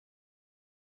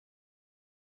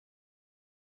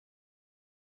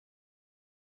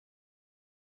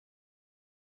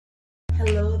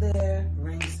Hello there,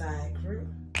 Ringside Crew.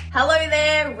 Hello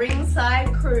there,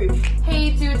 Ringside Crew.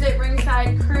 Hey dudes at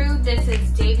Ringside Crew, this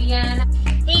is Davian.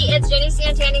 Hey, it's Jenny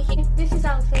Santana. This is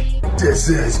Alfie. This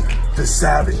is the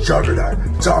Savage Juggernaut,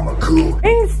 Tamaku.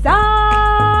 Inside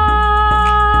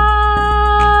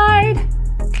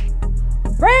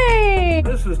Ring!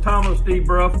 This is Thomas D.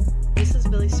 Bruff. This is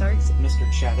Billy Starks. Mr.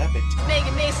 Chad Epic.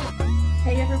 Megan Mason.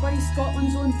 Hey everybody,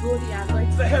 Scotland's own Brody Adler.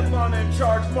 The headliner in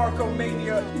charge, Marco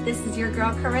Mania. This is your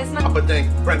girl Charisma. Papa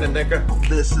Dink, Brendan Dicker.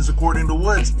 This is According to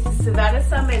Woods. Savannah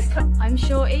Summers. I'm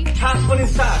Shorty. Tasman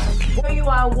is Sass. You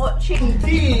are watching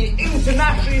The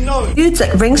internationally known Dudes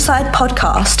at Ringside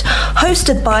podcast,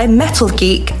 hosted by Metal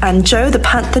Geek and Joe the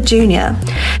Panther Jr.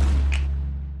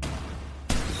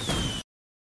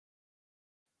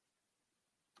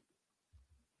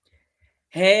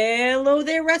 Hello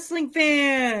there, wrestling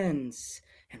fans,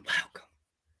 and welcome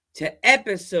to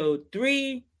episode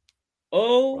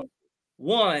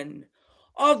 301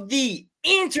 of the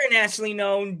internationally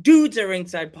known Dudes at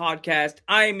Ringside podcast.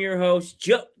 I am your host,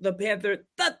 Joe the Panther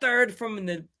the Third, from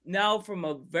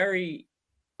a very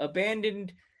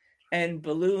abandoned and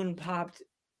balloon popped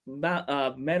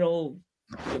metal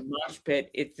mosh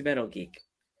pit. It's the Metal Geek.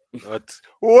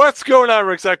 What's going on,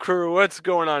 Ringside Crew? What's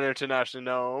going on,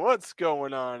 International? What's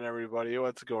going on, everybody?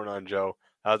 What's going on, Joe?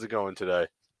 How's it going today?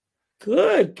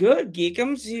 Good,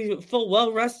 Geekums. You feel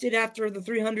well rested after the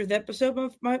 300th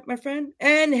episode, my friend.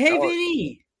 And hey,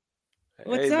 Vinny.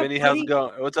 What's up, Vinny? How's it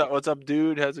going? What's up,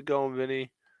 dude? How's it going, Vinny?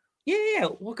 Yeah.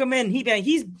 Welcome in.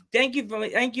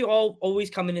 Thank you all always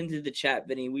coming into the chat,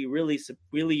 Vinny. We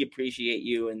really appreciate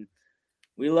you, and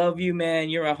we love you, man.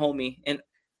 You're a homie, and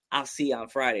I'll see you on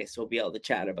Friday, so we'll be able to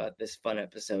chat about this fun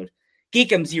episode.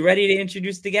 Geekums, you ready to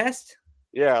introduce the guest?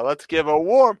 Yeah, let's give a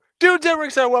warm Dudes at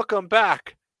Ringside welcome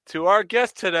back to our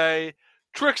guest today,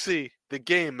 Trixie, the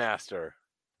Game Master.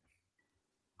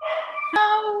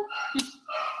 Oh.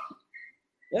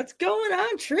 What's going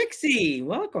on, Trixie?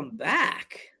 Welcome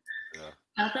back.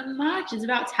 Nothing much. It's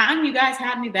about time you guys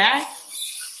had me back.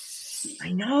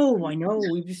 I know.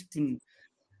 We've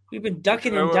been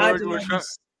ducking and dodging.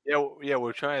 Yeah,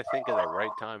 we're trying to think of the right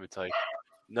time. It's like,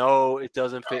 no, it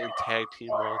doesn't fit in tag team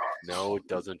month. No, it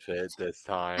doesn't fit this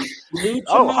time.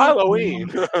 Halloween,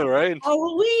 right?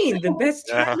 Halloween, the best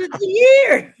time of the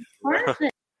year.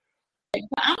 Perfect.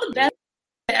 I'm the best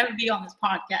to ever be on this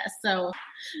podcast, so.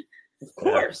 Of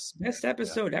course, best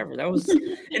episode ever. That was,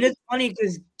 and it's funny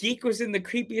because Geek was in the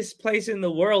creepiest place in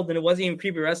the world, and it wasn't even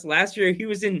creepy wrestling. Last year, he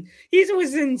was in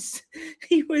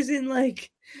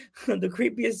like the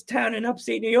creepiest town in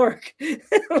upstate New York,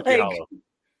 like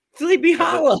Sleepy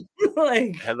Hollow.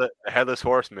 Like Headless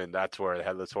Horseman. That's where the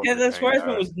Headless Horseman. Headless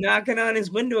Horseman was knocking on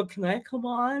his window. Can I come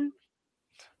on?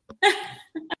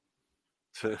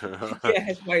 Yeah,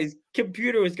 that's why his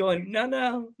computer was going,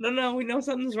 no, we know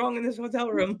something's wrong in this hotel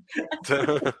room.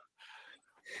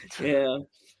 Yeah.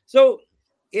 So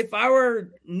if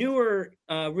our newer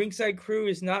Ringside Crew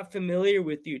is not familiar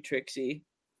with you, Trixie,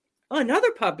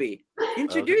 another puppy.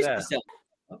 Introduce yourself.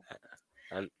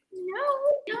 No.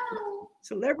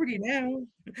 Celebrity now.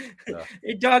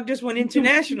 Your dog just went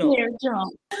international. You're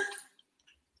drunk.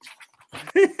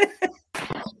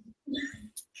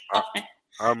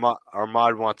 Our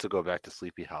mod wants to go back to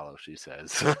Sleepy Hollow, she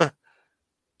says.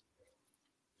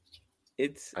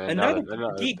 It's another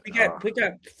geek. We got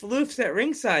Floofs at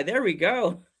Ringside. There we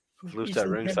go. Floofs at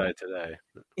Ringside today.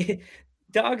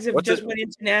 Dogs have went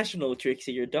international,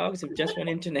 Trixie. Your dogs have just went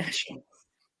international.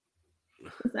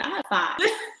 Is that five?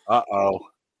 Uh-oh,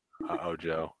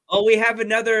 Joe. Oh, we have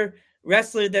another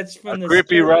wrestler that's from Another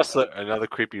creepy wrestler. The other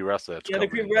creepy wrestler,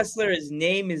 his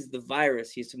name is The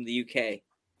Virus. He's from the UK.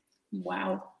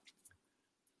 Wow.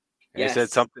 Yes. He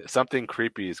said something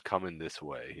creepy is coming this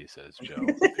way, he says, Joe.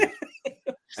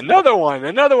 Another one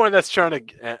that's trying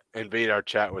to invade our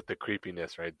chat with the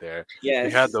creepiness right there.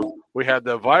 Yes. We had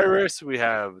the Virus, we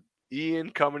have Ian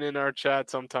coming in our chat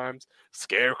sometimes,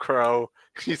 Scarecrow.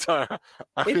 It's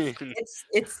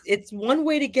one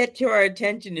way to get to our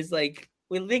attention is like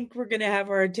we think we're gonna have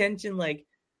our attention like,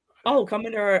 oh, come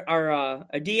into our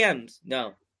DMs.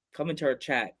 No, come into our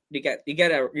chat. You got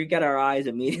our eyes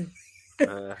immediately.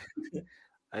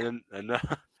 And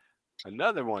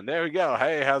another one. There we go.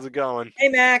 Hey, how's it going? Hey,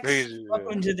 Max.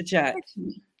 Welcome to the chat.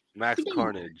 Max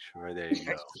Carnage. Right there you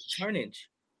go. Carnage.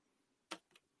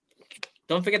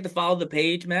 Don't forget to follow the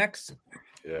page, Max.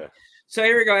 Yeah. So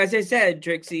here we go. As I said,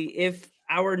 Trixie, if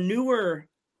our newer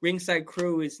Ringside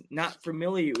Crew is not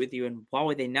familiar with you, and why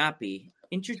would they not be?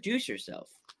 Introduce yourself.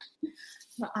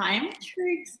 Well, I'm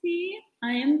Trixie.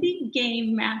 I am the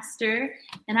Game Master,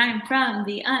 and I'm from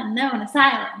the Unknown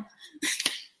Asylum.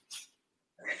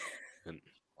 And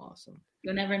Awesome.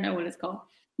 You'll never know what it's called.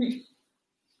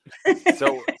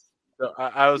 So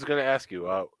I was going to ask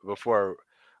you before,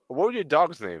 what were your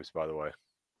dogs' names, by the way?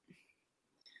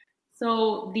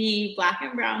 So the black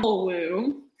and brown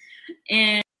Polu,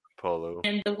 and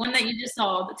the one that you just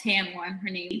saw, the tan one, her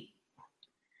name.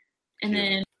 And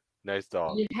then nice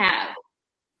dog.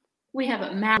 We have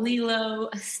a Lilo,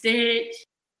 a Stitch,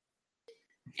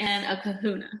 and a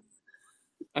Kahuna.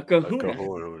 A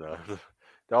Kahuna.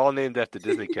 They're all named after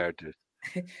Disney characters.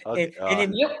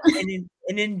 And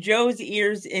in Joe's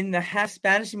ears, in the half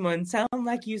Spanish one, sound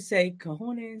like you say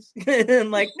cojones.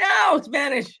 I'm like, no,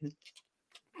 Spanish.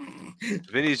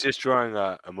 Vinny's just drawing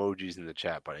emojis in the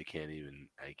chat, but I can't even.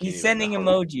 He's sending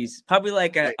emojis, probably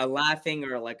like a laughing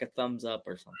or like a thumbs up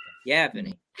or something. Yeah,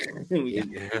 Vinny.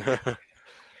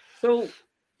 So,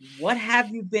 what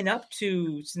have you been up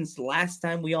to since the last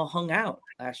time we all hung out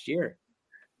last year?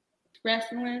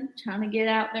 Wrestling, trying to get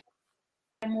out there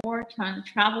more, trying to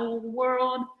travel the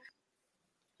world,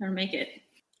 trying to make it.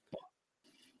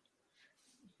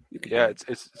 Yeah,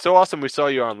 it's so awesome. We saw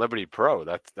you on Liberty Pro.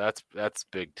 That's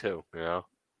big too. You know.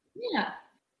 Yeah.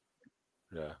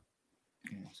 Yeah.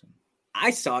 Awesome. I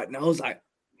saw it and I was like,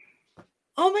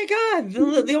 "Oh my god,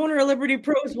 the owner of Liberty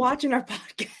Pro is watching our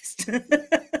podcast."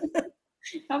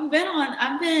 I've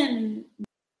been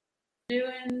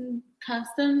doing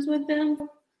customs with them.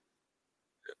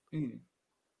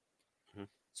 Mm-hmm.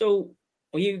 So,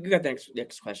 you got the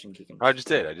next question, Keegan. I just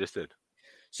did.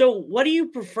 So, what do you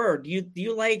prefer? Do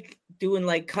you like doing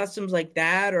like customs like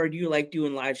that, or do you like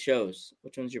doing live shows?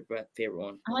 Which one's your favorite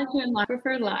one? I like doing live. I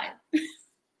prefer live.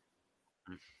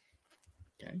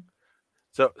 Okay.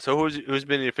 So who's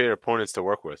been your favorite opponents to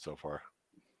work with so far?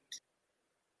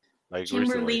 Like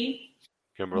Kimberly.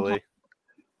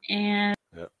 And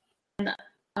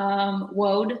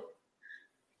Wode.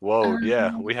 Wode,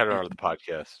 yeah, we had her on the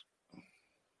podcast.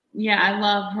 Yeah, I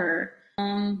love her.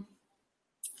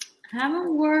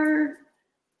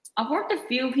 I've worked a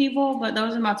few people, but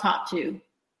those are my top two.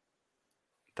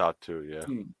 Top two, yeah.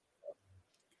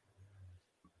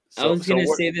 I was gonna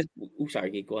say this. Oh,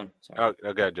 sorry, Geek. Go on. Sorry.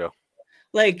 Okay, Joe.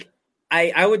 Like,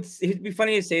 I would. It'd be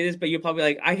funny to say this, but you're probably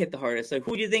like, I hit the hardest. Like,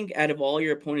 who do you think out of all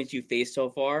your opponents you faced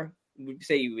so far would you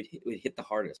say you would hit the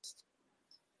hardest?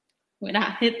 Would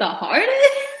I hit the hardest?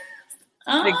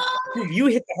 Like, you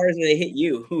hit the hardest, or they hit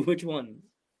you? Which one?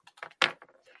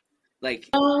 Like,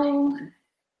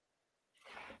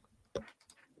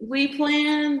 we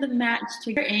planned the match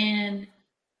together, and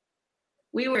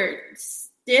we were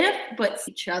stiff but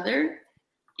each other,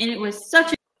 and it was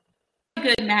such a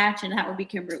good match, and that would be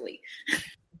Kimberly.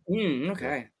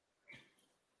 Okay.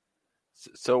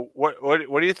 So, what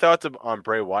are your thoughts on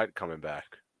Bray Wyatt coming back?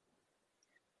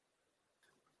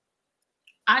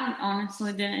 I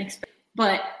honestly didn't expect,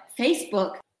 but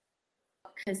Facebook,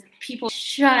 because people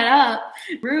shut up,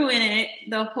 ruin it.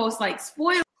 They'll post like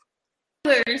spoilers,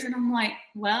 and I'm like,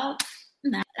 well,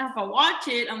 if I watch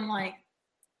it, I'm like,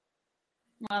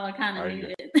 well, I kind of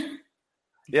need it.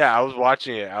 Yeah, I was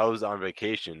watching it. I was on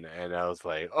vacation, and I was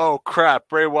like, "Oh crap,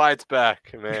 Bray Wyatt's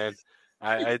back, man!"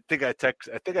 I think I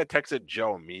texted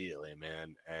Joe immediately,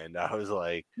 man, and I was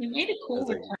like, "He made a cool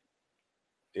return."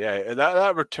 Yeah,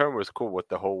 that return was cool with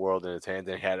the whole world in his hands,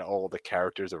 and he had all the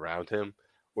characters around him,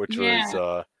 which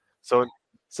was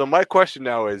So my question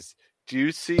now is: Do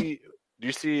you see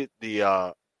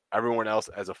the everyone else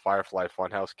as a Firefly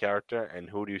Funhouse character, and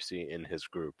who do you see in his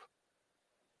group?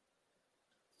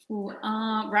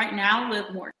 Right now,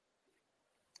 Liv Morgan.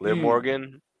 Liv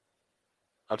Morgan.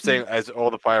 I'm saying as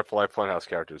all the Firefly Funhouse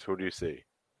characters, who do you see?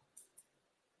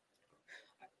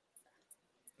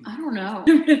 I don't know.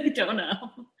 I really don't know.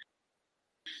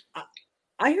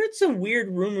 I heard some weird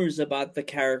rumors about the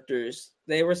characters.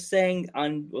 They were saying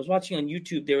I was watching on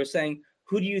YouTube. They were saying,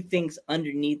 "Who do you think's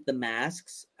underneath the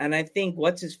masks?" And I think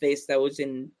what's his face that was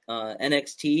in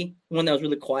NXT, one that was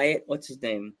really quiet. What's his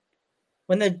name?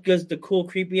 One that does the cool,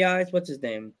 creepy eyes. What's his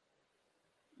name?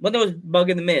 One that was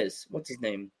bugging the Miz. What's his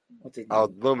name?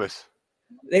 Oh, Loomis.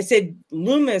 They said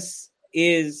Loomis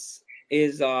is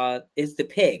the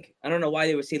pig. I don't know why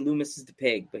they would say Loomis is the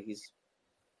pig, but he's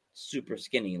super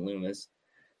skinny. Loomis.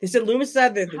 They said Loomis is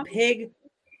either the pig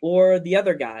or the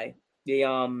other guy. The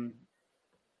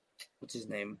what's his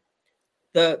name?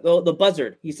 The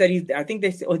buzzard. He said he's. I think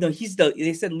they said. Oh no, he's the.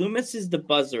 They said Loomis is the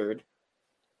buzzard.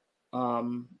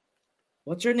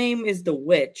 What's her name is the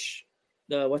witch.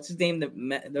 What's his name?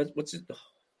 What's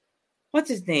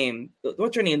his name?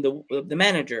 What's her name? The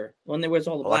manager. The one that wears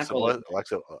all the black.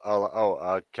 Alexa.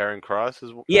 Karen Cross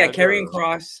is. Yeah, Karen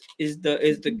Cross is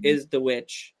the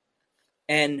witch,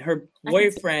 and her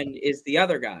boyfriend is the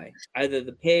other guy, either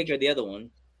the pig or the other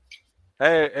one.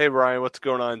 Hey, Ryan, what's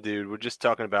going on, dude? We're just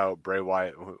talking about Bray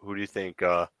Wyatt. Who do you think?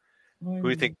 Who do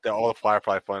you think all the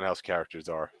Firefly Funhouse characters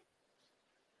are?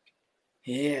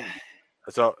 Yeah.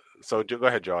 So go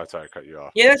ahead, Joe. I'm sorry, I cut you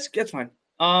off. Yeah, that's fine.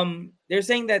 They're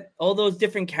saying that all those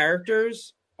different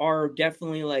characters are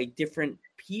definitely like different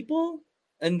people,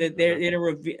 and that they're in a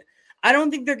reveal. I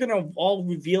don't think they're gonna all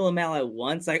reveal them out at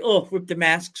once. Like, oh, rip the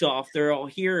masks off. They're all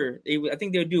here. I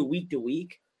think they'll do week to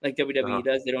week, like WWE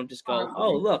does. They don't just go,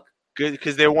 oh, look. Good,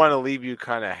 because they want to leave you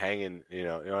kind of hanging. You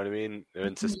know what I mean? They're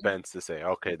in suspense to say,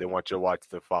 okay, they want you to watch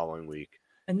the following week.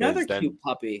 Another cute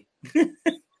puppy.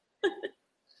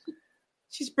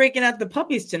 She's breaking out the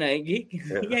puppies tonight, Geek.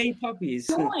 Yay, puppies.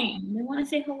 They want to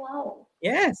say hello.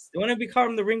 Yes, they want to be called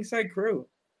from the Ringside Crew.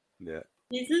 Yeah.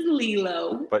 This is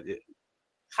Lilo. But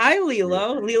hi,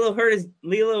 Lilo. Yeah.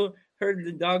 Lilo heard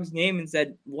the dog's name and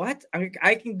said, "What?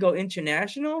 I can go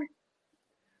international?"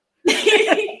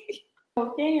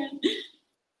 Oh, damn.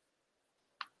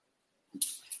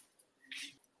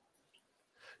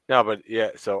 No, but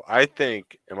yeah. So I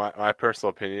think, in my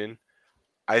personal opinion,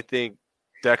 I think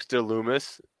Dexter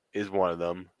Lumis is one of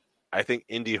them. I think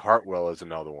Indy Hartwell is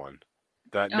another one.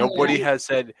 That nobody has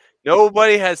said.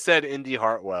 Nobody has said Indy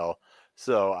Hartwell.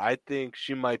 So I think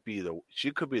she could be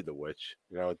the witch.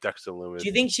 You know, Dexter Lumis. Do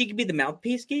you think she could be the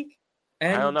mouthpiece, Geek?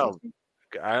 I don't know.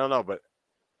 But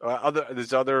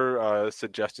there's other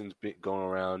suggestions going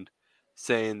around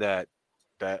saying that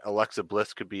Alexa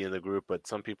Bliss could be in the group, but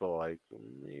some people are like,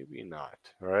 maybe not.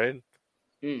 Right?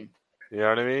 You know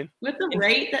what I mean? With the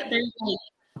rate that they're like,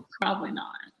 probably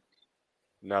not.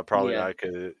 No, probably not,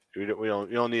 because we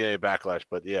don't need any backlash.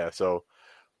 But yeah,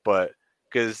 but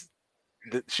because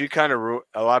she kind of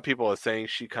a lot of people are saying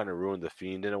she kind of ruined the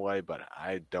Fiend in a way, but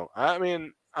I don't. I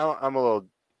mean, I'm a little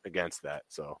against that.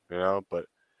 So but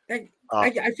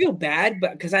I feel bad,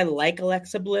 but because I like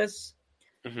Alexa Bliss,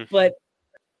 but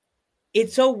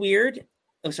it's so weird.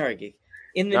 Oh, sorry, Geek.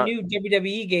 In the new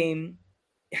WWE game,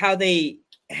 how they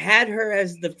had her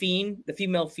as the Fiend, the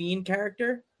female Fiend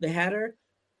character. They had her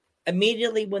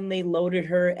immediately when they loaded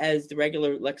her as the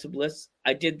regular Alexa Bliss.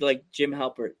 I did like Jim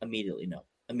Halpert. Immediately no.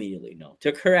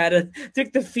 Took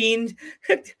the Fiend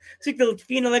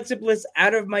Alexa Bliss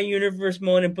out of my universe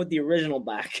mode and put the original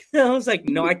back. I was like,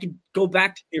 no, I could go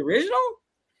back to the original.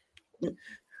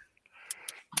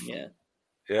 Yeah.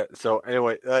 Yeah. So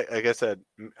anyway, like I said,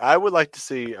 I would like to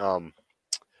see.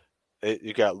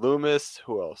 You got Loomis.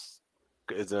 Who else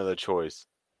is another choice?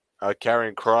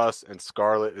 Karrion Kross and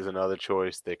Scarlett is another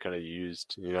choice they could have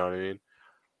used. You know what I mean?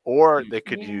 Or they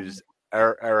could use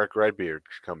Eric Redbeard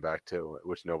to come back too,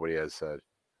 which nobody has said.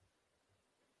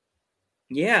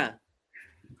 Yeah.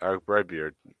 Eric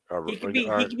Redbeard. He could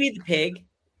be the pig.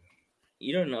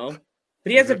 You don't know,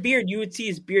 but he has a beard. You would see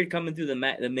his beard coming through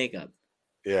the makeup.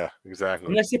 Yeah, exactly.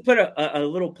 Unless they put a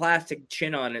little plastic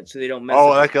chin on it so they don't mess. Oh,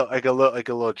 like a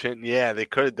little chin. Yeah, they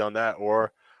could have done that.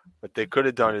 Or what they could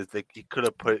have done is he could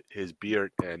have put his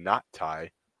beard and not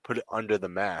tie, put it under the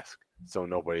mask so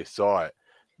nobody saw it.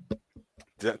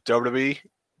 WWE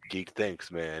Geek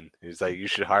thinks, man. He's like, you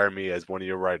should hire me as one of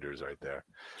your writers right there.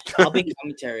 I'll be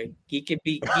commentary. Geek could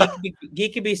be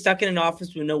stuck in an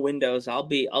office with no windows. I'll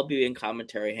be in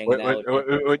commentary hanging out.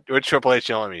 What Triple H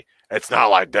telling me? It's not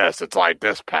like this. It's like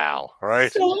this, pal.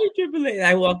 Right? Sorry, Triple H.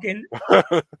 I walk in.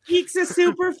 Geek's a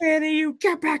super fan of you.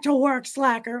 Get back to work,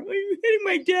 slacker. Are you hitting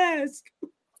my desk?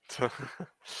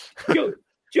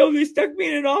 Joe, they stuck me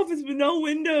in an office with no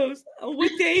windows. Oh,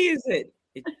 what day is it?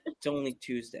 It's only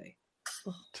Tuesday.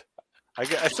 I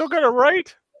still got it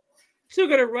right.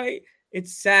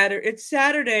 It's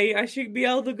Saturday. I should be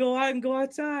able to go out and go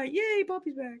outside. Yay,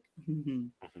 Poppy's back.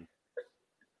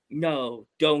 No,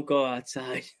 don't go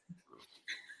outside.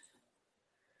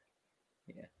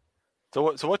 Yeah.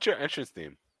 So what's your entrance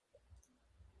theme?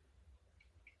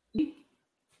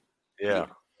 Yeah.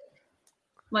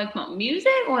 Like what, music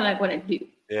or like what I do?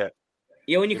 Yeah.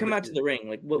 Yeah, when you come out to the ring,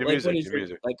 like what is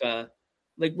music.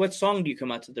 Like what song do you come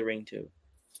out to the ring to?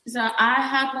 So I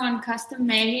have one custom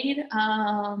made.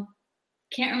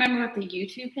 Can't remember what the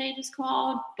YouTube page is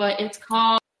called, but it's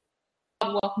called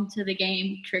Welcome to the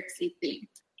Game Trixie Theme.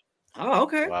 Oh,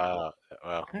 okay. Wow.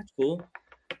 That's cool.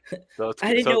 So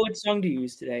I didn't know what song to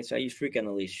use today, so I used Freak on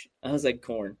the Leash. I was like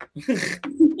Korn.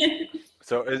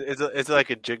 So is it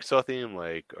like a Jigsaw theme,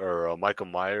 like, or Michael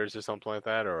Myers or something like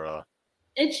that, or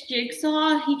It's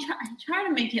Jigsaw. He tried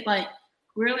to make it like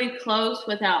really close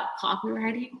without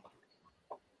copywriting.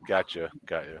 Gotcha.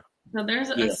 Got you. So there's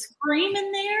a scream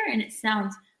in there, and it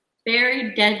sounds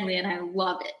very deadly, and I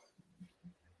love it.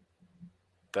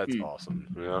 That's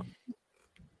awesome. Yeah.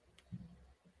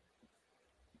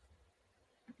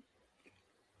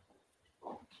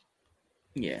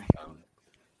 Yeah.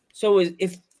 So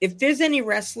if there's any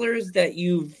wrestlers that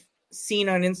you've seen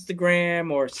on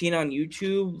Instagram or seen on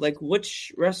YouTube, like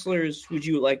which wrestlers would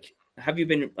you like? Have you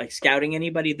been like scouting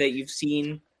anybody that you've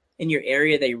seen in your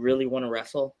area that you really want to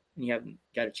wrestle and you haven't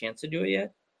got a chance to do it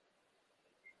yet?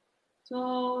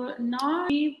 So not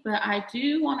me, but I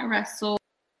do want to wrestle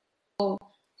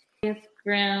with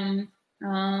Grimm.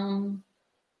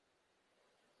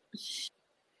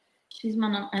 She's my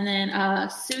number, and then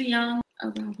Su Yung.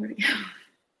 Oh God, where'd it go?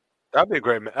 That'd be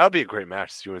a great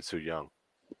match, you and Su Yung.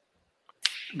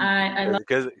 I love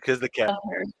because the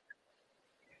her.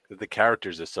 Because the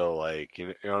characters are so like you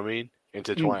know what I mean,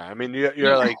 intertwined. I mean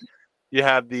you're like you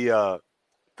have the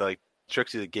like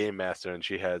Trixie the Game Master, and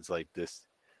she has like this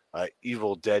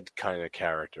Evil Dead kind of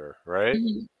character, right?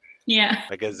 Mm-hmm. Yeah,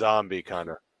 like a zombie kind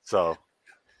of. So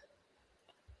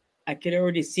I could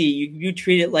already see you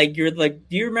treat it like you're like.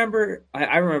 Do you remember?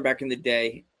 I remember back in the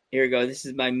day. Here we go. This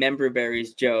is my member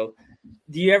berries, Joe.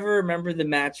 Do you ever remember the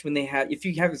match when they had? If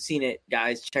you haven't seen it,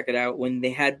 guys, check it out. When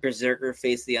they had Berserker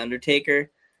face the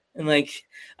Undertaker, and like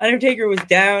Undertaker was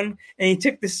down, and he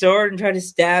took the sword and tried to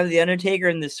stab the Undertaker,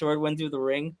 and the sword went through the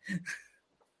ring.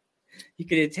 You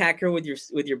could attack her with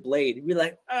your blade. You'd be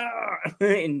like, ah,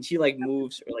 and she like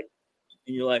moves, or like,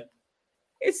 and you're like,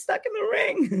 it's stuck in the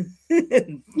ring.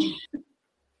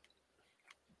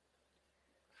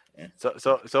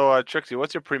 So Trixie,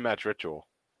 what's your pre-match ritual?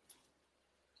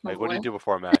 Like, what do you do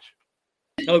before a match?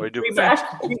 Oh,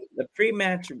 the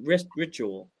pre-match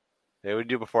ritual. Yeah, what do you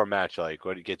do before a match? Like,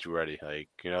 what do you get you ready? Like,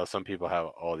 you know, some people have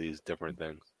all these different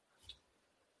things.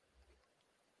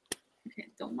 Okay,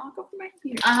 don't knock over my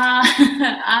computer.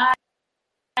 I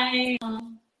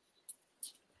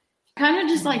kind of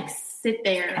just like sit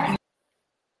there and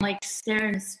like stare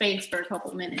into space for a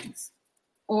couple minutes,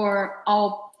 or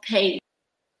I'll pace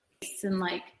and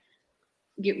like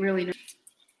get really.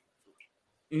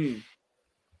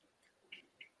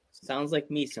 Sounds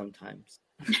like me sometimes.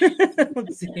 I'm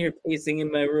sitting here pacing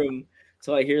in my room,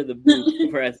 so I hear the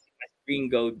boot where I see my screen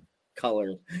go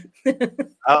color.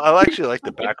 I actually like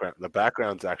the background. The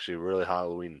background's actually really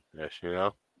Halloween-ish, you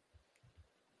know?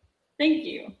 Thank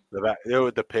you.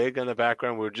 With the pig in the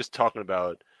background, we were just talking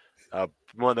about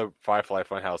one of the Firefly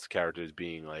Funhouse characters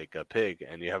being like a pig,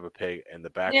 and you have a pig in the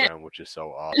background, which is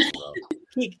so awesome.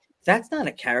 That's not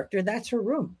a character. That's her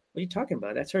room. What are you talking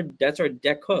about? That's her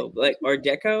deco. Like our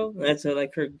deco. That's her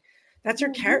like her. That's her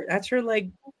character. That's her like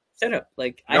setup.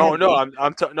 Like I'm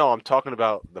talking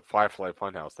about the Firefly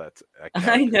Funhouse.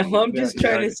 I know. I'm just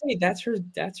trying to say that's her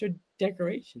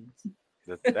decorations.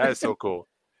 That is so cool.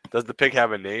 Does the pig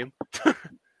have a name? Mr.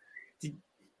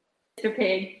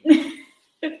 Pig.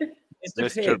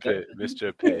 Mr. Pig.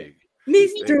 Mr. Pig.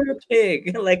 Mr.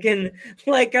 Pig. Like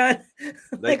on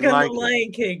the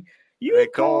Lion King. You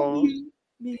call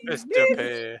me Mr.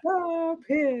 Pig. Mr.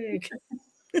 Pig.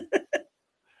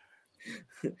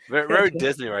 Very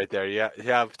Disney right there. You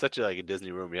have such a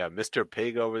Disney room. You have Mr.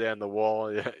 Pig over there on the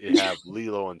wall. You have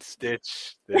Lilo and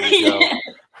Stitch. There you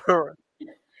go.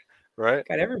 Right?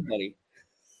 Got everybody.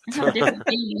 Different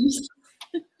themes.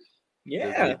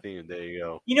 Yeah. There you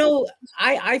go. You know,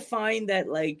 I find that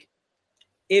like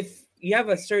if you have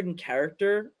a certain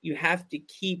character, you have to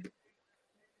keep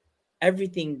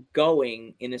everything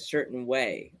going in a certain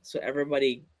way. So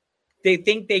everybody they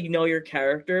think they know your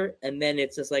character, and then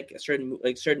it's just like certain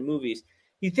movies.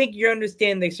 You think you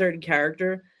understand the certain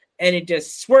character, and it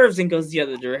just swerves and goes the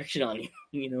other direction on you.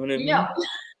 You know what I mean? Yeah.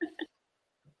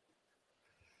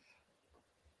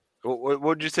 What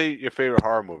would you say your favorite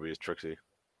horror movie is, Trixie?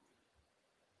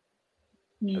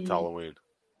 It's Halloween.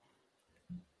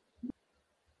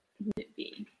 Would it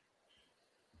be?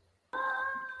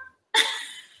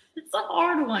 It's a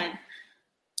hard one.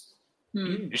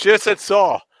 You should have said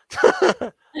Saw.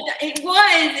 It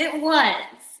was.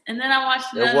 And then I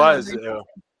watched it. Was.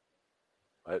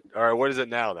 All right, what is it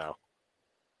now?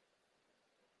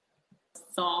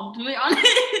 Saw, to be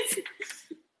honest.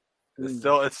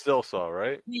 It's still Saw,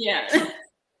 right? Yeah.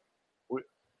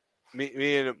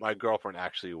 Me and my girlfriend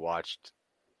actually watched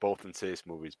both Insidious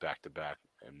movies back to back,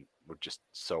 and we're just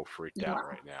so freaked out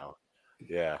right now.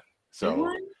 Yeah.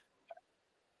 So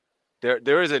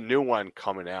there is a new one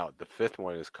coming out. The 5th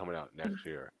one is coming out next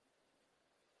year.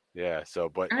 Yeah. So,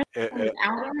 but out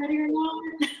already or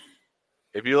not?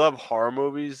 If you love horror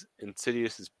movies,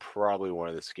 Insidious is probably one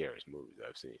of the scariest movies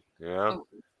I've seen. You know,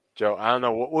 Joe, I don't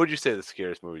know. What would you say the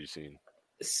scariest movie you've seen?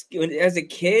 As a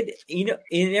kid, you know,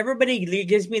 and everybody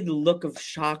gives me the look of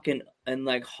shock and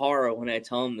like horror when I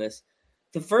tell them this.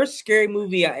 The first scary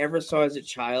movie I ever saw as a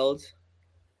child,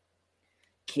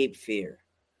 Cape Fear.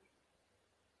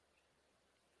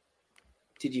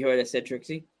 Did you hear what I said,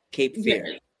 Trixie? Cape Fear.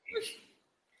 Yeah.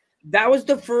 That was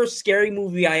the first scary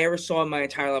movie I ever saw in my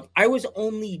entire life. I was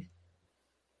only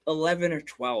 11 or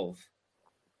 12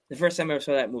 the first time I ever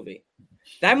saw that movie.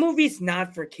 That movie's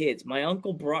not for kids. My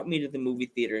uncle brought me to the movie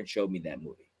theater and showed me that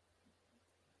movie.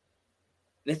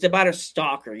 It's about a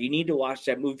stalker. You need to watch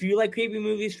that movie. If you like creepy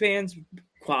movies, fans,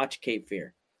 watch Cape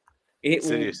Fear.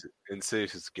 Insidious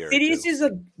is scary. Insidious is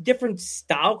a different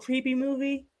style creepy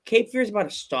movie. Cape Fear is about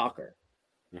a stalker.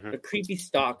 A creepy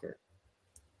stalker.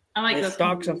 I like that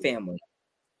stalks a family.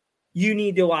 You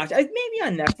need to watch. Maybe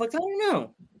on Netflix. I don't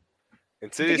know.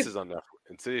 Insidious is on Netflix.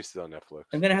 Insidious is on Netflix.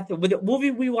 I'm gonna have to. With the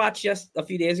movie we watched just a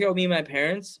few days ago, me and my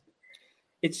parents.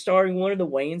 It's starring one of the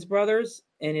Wayans brothers,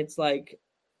 and it's like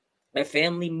a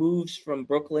family moves from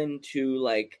Brooklyn to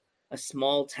like a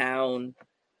small town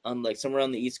on like somewhere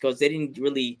on the East Coast. They didn't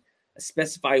really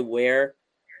specify where,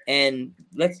 and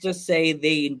let's just say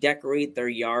they decorate their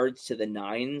yards to the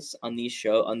nines on this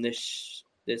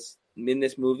in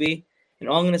this movie. And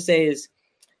all I'm gonna say is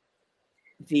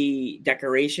the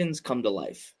decorations come to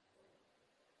life.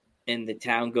 And the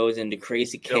town goes into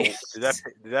crazy chaos. Did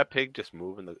that pig just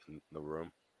move in the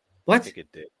room? What? I think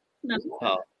it did. No.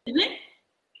 Oh. Didn't it?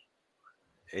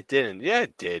 It didn't. Yeah,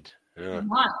 it did. Yeah.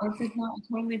 What? This is not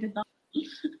totally the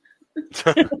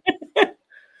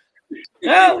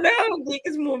No, pig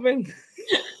is moving.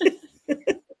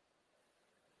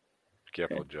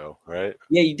 Careful, Joe. Right?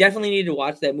 Yeah, you definitely need to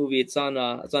watch that movie. It's on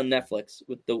Netflix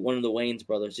with one of the Wayans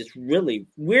brothers. It's really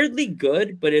weirdly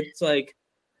good, but it's like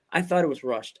I thought it was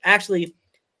rushed. Actually,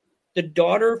 the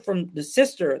daughter from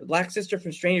the black sister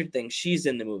from Stranger Things, she's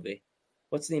in the movie.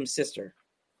 What's the name? Sister.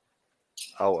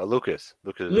 Oh, Lucas.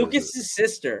 Lucas's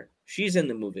sister. She's in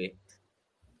the movie.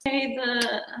 Hey,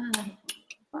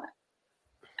 what?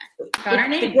 Got her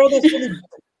name? The girl that's really,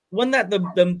 one that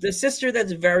the sister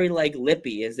that's very like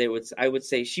lippy, as I would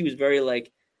say, she was very like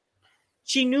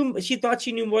she thought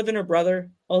she knew more than her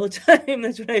brother all the time.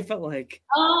 That's what I felt like.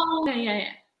 Oh,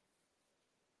 yeah.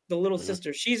 The little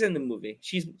sister, she's in the movie.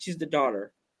 She's the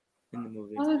daughter in the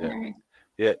movie. Okay.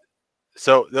 Yeah.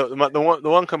 So the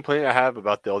one complaint I have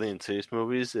about all the Insidious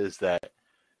movies is that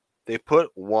they put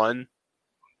one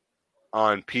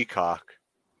on Peacock,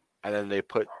 and then they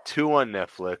put two on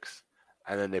Netflix,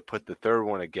 and then they put the third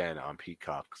one again on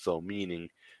Peacock. So meaning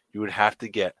you would have to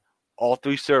get all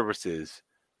three services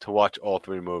to watch all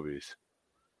three movies,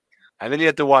 and then you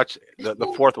have to watch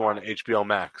the fourth one on HBO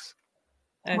Max.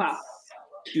 Wow.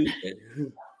 Stupid.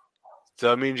 So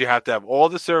that means you have to have all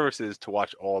the services to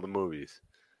watch all the movies.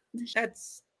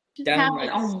 That's just have it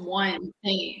on one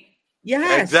thing.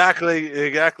 Yes.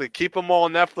 Exactly. Keep them all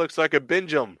on Netflix so I could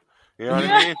binge them. You know what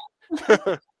I mean?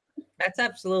 That's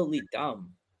absolutely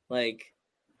dumb. Like,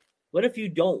 what if you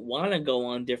don't want to go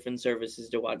on different services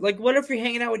to watch? Like, what if you're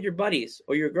hanging out with your buddies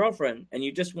or your girlfriend and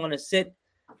you just want to sit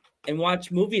and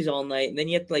watch movies all night, and then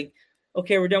you have to like,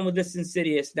 okay, we're done with this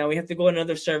Insidious. Now we have to go on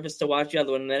another service to watch the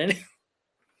other one. And then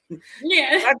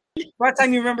yeah. By the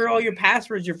time you remember all your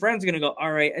passwords, your friend's going to go,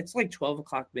 all right, it's like 12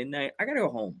 o'clock midnight. I got to go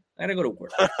home. I got to go to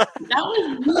work. That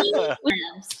was me.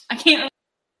 I can't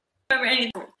remember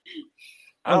anything.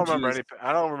 I don't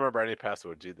remember any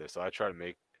passwords either. So I try to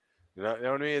make, you know what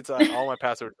I mean? It's like all my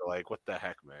passwords are like, what the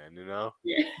heck, man? You know?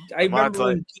 Yeah. I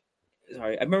remember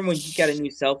when he got a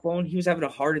new cell phone. He was having a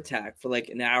heart attack for like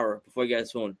an hour before he got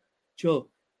his phone. Joe,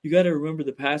 you got to remember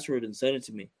the password and send it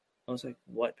to me. I was like,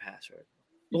 what password?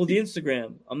 Well, the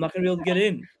Instagram. I'm not going to be able to get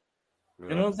in. Yeah.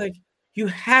 And I was like, you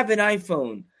have an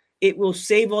iPhone. It will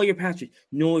save all your passwords.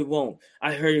 No, it won't.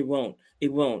 I heard it won't.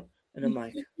 It won't. And I'm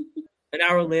like, an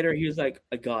hour later, he was like,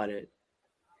 I got it.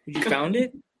 You found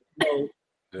it? No.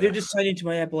 Yeah. They're just signing to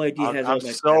my Apple ID. I'm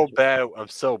so bad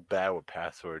with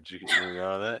passwords. You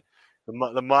know that?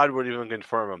 The mod would even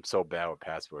confirm I'm so bad with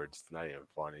passwords. It's not even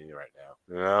funny right now.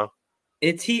 You know?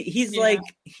 He's like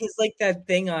that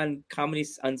thing on comedy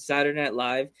on Saturday Night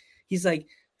Live. He's like,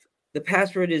 the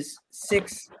password is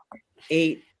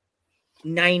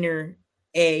 689er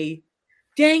A.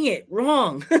 Dang it,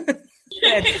 wrong.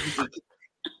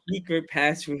 Secret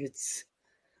passwords.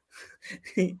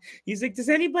 He's like, does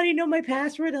anybody know my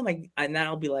password? I'm like, and then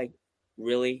I'll be like,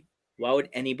 really? Why would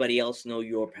anybody else know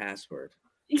your password?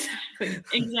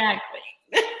 Exactly.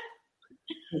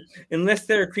 Unless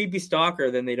they're a creepy stalker,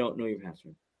 then they don't know your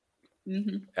password.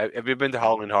 Mm-hmm. Have you been to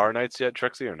Halloween Horror Nights yet,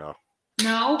 Trixie, or no?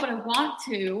 No, but I want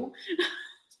to.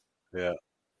 Yeah.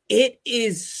 It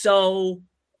is so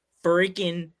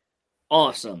freaking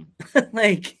awesome.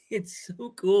 Like, it's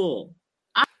so cool.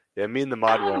 Yeah, me and the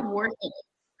mod went.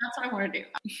 That's what I want to do.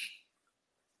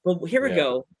 Well, here we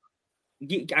go.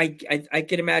 I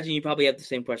can imagine you probably have the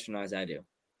same question as I do.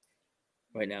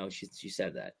 right now. She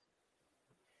said that.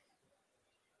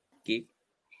 Geek.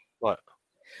 What?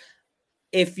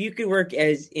 If you could work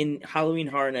as in Halloween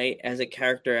Horror Night as a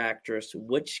character actress,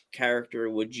 which character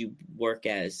would you work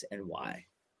as and why?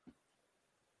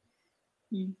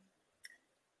 I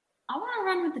want to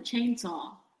run with the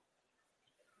chainsaw.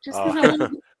 Just because I want to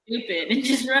be stupid and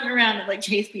just run around and like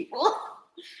chase people.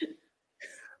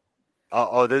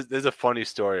 There's a funny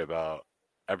story about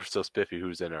Episode Spiffy,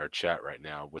 who's in our chat right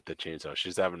now with the chainsaw.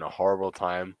 She's having a horrible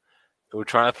time. We're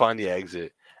trying to find the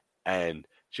exit, and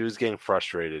she was getting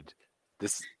frustrated.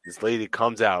 This lady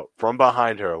comes out from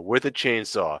behind her with a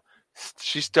chainsaw.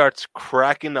 She starts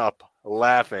cracking up,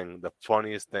 laughing, the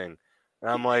funniest thing. And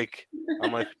I'm like,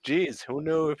 geez, who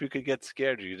knew if you could get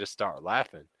scared, you could just start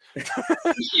laughing.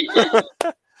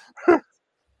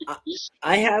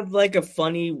 I have like a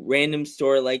funny random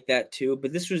story like that too,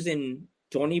 but this was in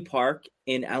Dorney Park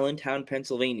in Allentown,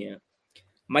 Pennsylvania.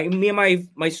 Me and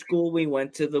my school, we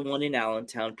went to the one in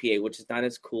Allentown, PA, which is not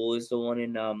as cool as the one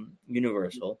in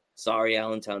Universal. Sorry,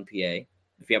 Allentown, PA.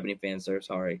 If you have any fans there,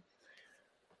 sorry.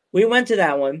 We went to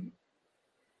that one.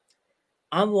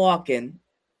 I'm walking.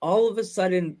 All of a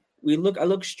sudden, I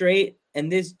look straight,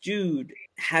 and this dude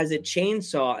has a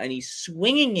chainsaw, and he's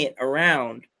swinging it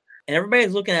around. And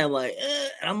everybody's looking at him like,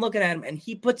 and I'm looking at him, and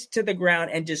he puts it to the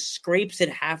ground and just scrapes it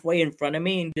halfway in front of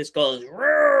me and just goes,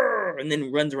 Rrr! And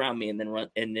then runs around me and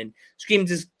then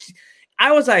screams.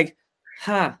 I was like,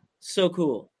 so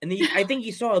cool. And then I think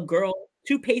he saw a girl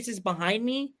 2 paces behind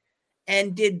me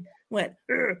and went,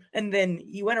 Rrr! And then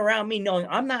he went around me knowing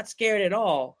I'm not scared at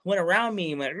all. Went around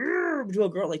me and went, Rrr! To a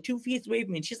girl like 2 feet away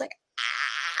from me. And she's like,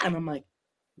 ah! And I'm like,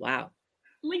 wow.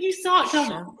 Like you saw it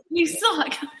coming. You saw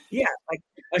it coming. Yeah, like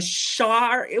a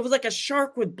shark. It was like a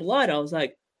shark with blood. I was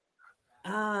like,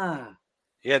 ah.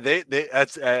 Yeah, they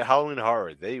that's at Halloween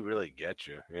Horror. They really get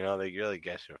you. You know, they really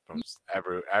get you from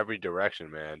every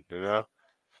direction, man. You know,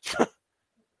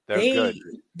 they're good.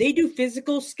 They do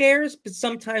physical scares, but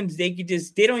sometimes they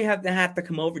don't have to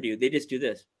come over to you. They just do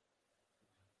this.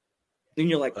 Then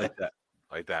you're like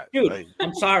that, dude.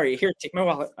 I'm sorry. Here, take my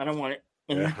wallet. I don't want it.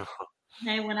 Yeah.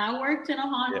 Hey, when I worked in a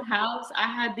haunted house, I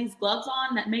had these gloves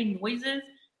on that made noises,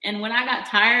 and when I got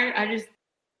tired, I just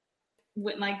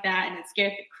went like that, and it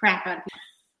scared the crap out of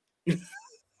me.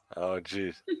 Oh,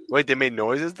 jeez. Wait, they made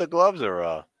noises, the gloves,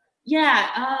 or? Yeah,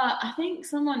 I think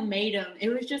someone made them. It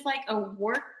was just like a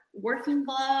working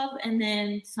glove, and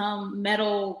then some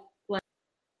metal like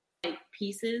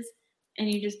pieces,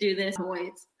 and you just do this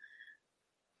noise.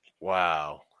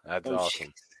 Wow, that's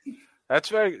awesome. Geez. That's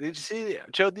very. Did you see,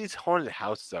 Joe? These haunted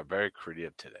houses are very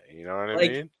creative today. You know what I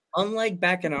mean? Unlike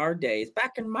back in our days,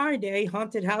 back in my day,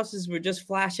 haunted houses were just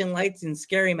flashing lights and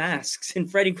scary masks and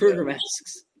Freddy Krueger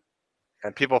masks.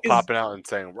 And people popping out and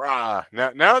saying "rah!"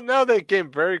 Now they get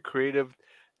very creative.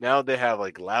 Now they have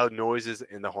like loud noises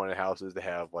in the haunted houses. They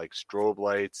have like strobe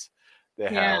lights.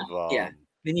 They have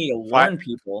They need to warn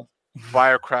people.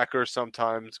 Firecrackers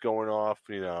sometimes going off.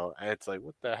 You know, and it's like,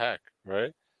 what the heck,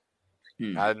 right?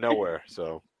 Out of nowhere.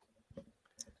 So,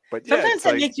 but yeah, sometimes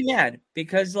that makes you mad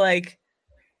because like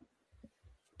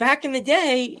back in the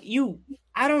day,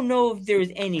 I don't know if there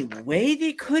was any way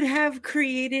they could have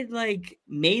created like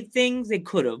made things. They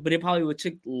could have, but it probably would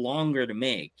take longer to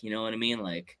make. You know what I mean?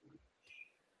 Like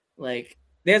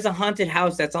there's a haunted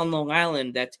house that's on Long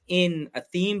Island that's in a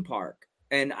theme park,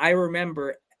 and I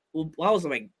remember I was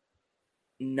like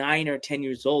 9 or 10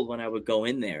 years old when I would go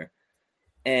in there,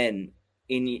 and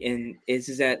this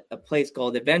is at a place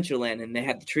called Adventureland, and they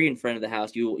had the tree in front of the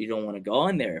house. You don't want to go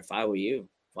in there. If I were you,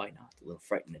 why not? A little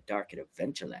fright in the dark at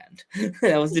Adventureland.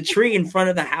 That was the tree in front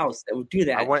of the house that would do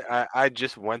that. I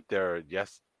just went there.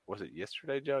 Yes, was it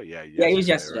yesterday, Joe? Yeah, it was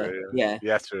yesterday. Right? Yeah,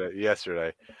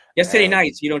 yesterday. Yesterday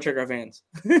night. So you don't trick our fans.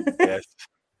 Yes,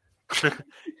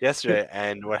 yesterday.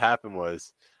 And what happened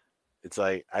was, it's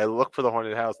like I look for the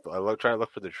haunted house. Trying to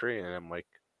look for the tree, and I'm like,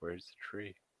 "Where's the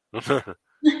tree?"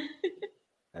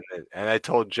 And I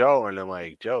told Joe, and I'm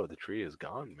like, Joe, the tree is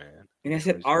gone, man. And I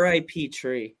said, R.I.P.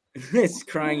 tree. It's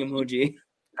crying emoji.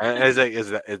 And it's like,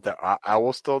 is the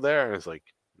owl still there? And it's like,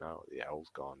 no, the owl's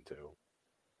gone too.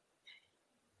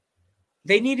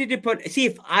 They needed to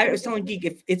if I was telling Geek,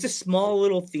 if it's a small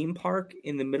little theme park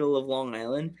in the middle of Long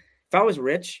Island, if I was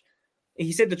rich, and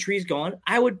he said the tree's gone,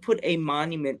 I would put a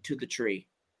monument to the tree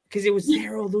because it was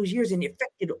there all those years and it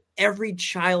affected every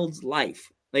child's life.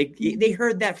 Like they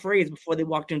heard that phrase before they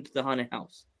walked into the haunted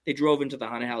house. They drove into the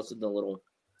haunted house in the little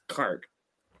cart.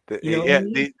 The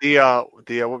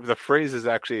phrase is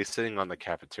actually sitting on the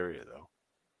cafeteria though.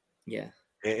 Yeah.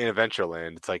 In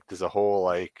Adventureland, it's like there's a whole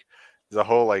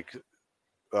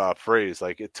phrase.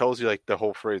 Like it tells you like the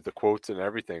whole phrase, the quotes and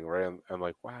everything, right? I'm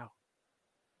like, wow,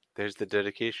 there's the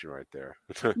dedication right there.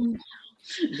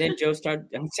 Then Joe started.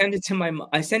 I sent it to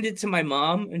my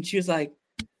mom, and she was like,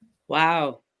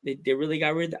 "Wow, they really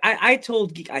got rid of." I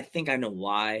told Geek, I think I know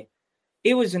why.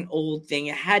 It was an old thing.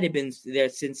 It had to have been there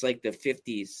since like the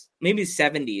 50s, maybe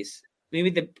 70s.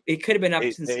 Maybe it could have been up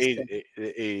since the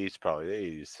 80s, probably the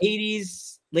 80s.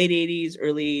 80s, late 80s,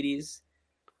 early 80s.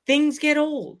 Things get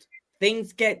old.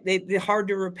 Things they're hard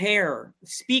to repair.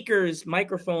 Speakers,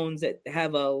 microphones that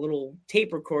have a little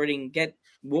tape recording get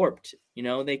warped. You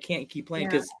know, they can't keep playing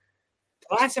because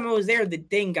the last time I was there, the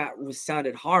thing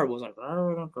sounded horrible. It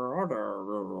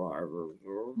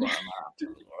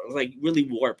was like really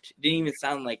warped. It didn't even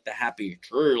sound like the happy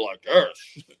tree like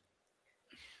this.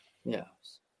 Yeah.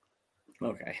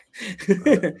 Okay.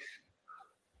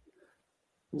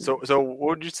 So what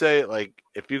would you say? Like,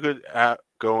 if you could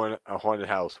go in a haunted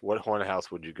house, what haunted house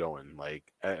would you go in? Like,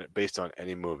 based on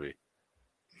any movie?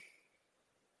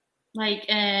 Like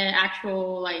an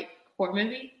actual like horror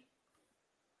movie.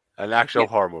 An actual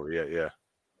horror movie, yeah.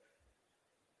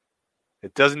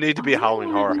 It doesn't need to be a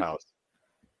Halloween Horror House.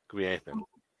 It could be anything.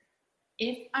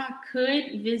 If I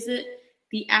could visit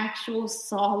the actual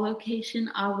Saw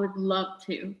location, I would love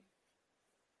to.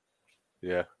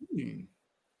 Yeah.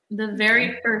 The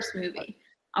very first movie.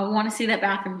 I want to see that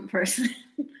bathroom in person.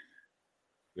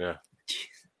 Yeah.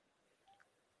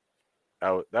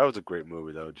 That was a great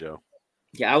movie, though, Joe.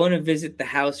 Yeah, I want to visit the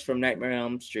house from Nightmare on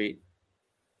Elm Street.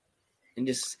 And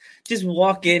just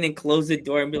walk in and close the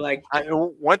door and be like,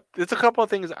 there's a couple of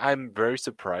things I'm very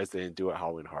surprised they didn't do at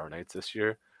Halloween Horror Nights this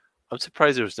year. I'm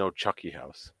surprised there was no Chucky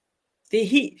house.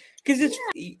 Because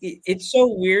it's so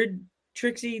weird,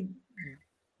 Trixie.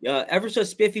 Ever so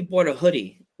Spiffy bought a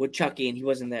hoodie with Chucky and he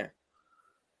wasn't there.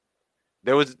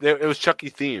 It was Chucky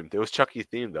themed. It was Chucky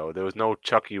themed though. There was no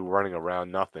Chucky running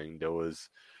around. Nothing. It was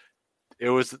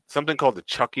something called the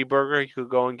Chucky Burger. You could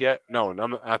go and get. No,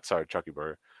 I'm not sorry, Chucky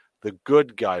Burger. The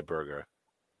Good Guy Burger.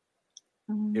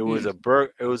 It was a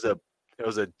It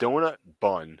was a donut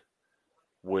bun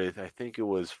with, I think it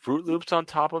was Fruit Loops on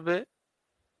top of it,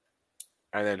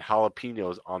 and then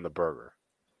jalapenos on the burger.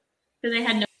 So they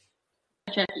had no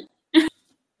Chucky.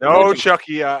 No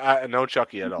Chucky, no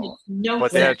Chucky at all. No,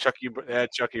 but they had Chucky. They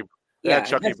had Chucky. They had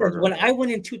Chucky Burger. When I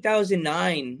went in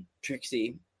 2009,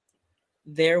 Trixie,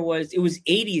 it was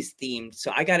 80s themed,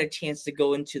 so I got a chance to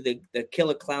go into the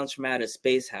Killer Clowns from Outer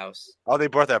Space house. Oh, they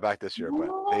brought that back this year, but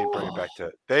they didn't bring it back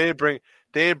to. They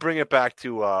didn't bring it back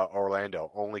to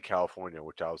Orlando, only California,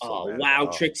 which I was. So wow,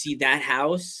 Trixie, that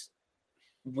house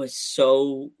was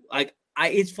so like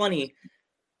it's funny.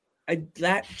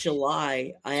 That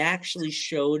July, I actually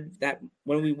showed that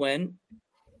when we went.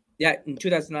 Yeah, in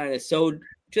 2009,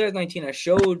 2019, I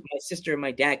showed my sister and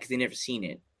my dad because they never seen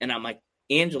it, and I'm like,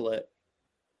 Angela,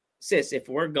 sis, if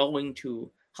we're going to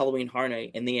Halloween Horror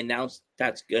Night and they announced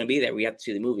that's going to be there, we have to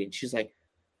see the movie. And she's like,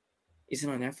 is it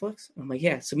on Netflix? I'm like,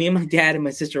 yeah. So me and my dad and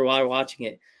my sister, while we're watching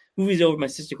it, movie's over, my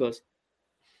sister goes,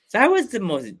 that was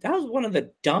one of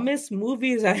the dumbest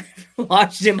movies I've ever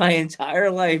watched in my entire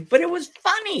life. But it was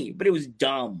funny, but it was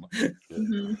dumb.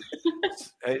 Mm-hmm.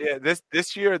 Yeah,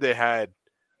 this year they had,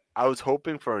 I was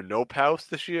hoping for a Nope house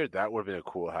this year. That would have been a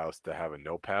cool house to have a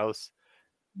Nope house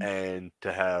and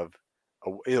to have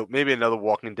maybe another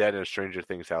Walking Dead and a Stranger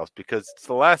Things house, because it's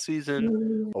the last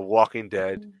season of Walking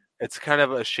Dead. It's kind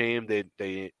of a shame they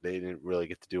didn't really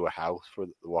get to do a house for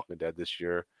the Walking Dead this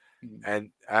year. And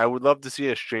I would love to see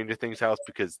a Stranger Things house,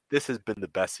 because this has been the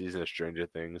best season of Stranger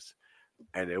Things.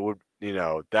 And it would,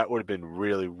 that would have been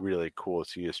really, really cool to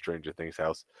see a Stranger Things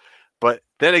house. But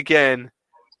then again,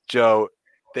 Joe,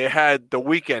 they had the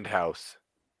Weekend house.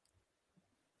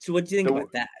 So what do you think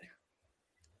about that?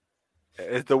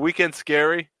 Is the Weekend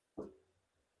scary?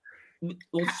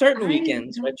 Well, certain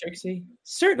weekends, right, Trixie?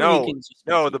 Weekends.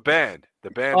 No, the band.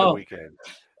 The band, The Weekend.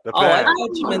 The band. I thought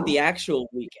you meant the actual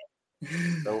weekend.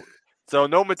 So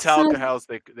no Metallica house.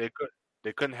 They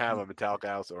couldn't have a Metallica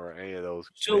house or any of those.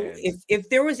 So bands. if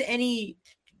there was any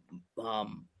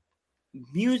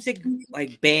music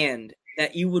like band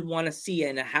that you would want to see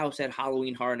in a house at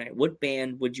Halloween Horror Night, what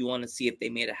band would you want to see if they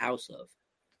made a house of?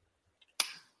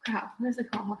 Crap, what is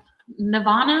it called?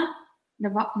 Nirvana?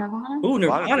 Nirvana? Ooh,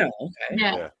 Nirvana. Okay.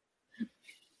 Yeah.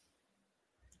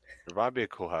 Nirvana would be a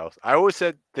cool house. I always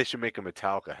said they should make a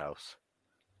Metallica house.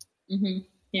 Mm-hmm.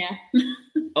 Yeah.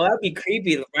 Oh, that'd be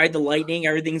creepy, right? The lightning,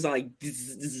 everything's like.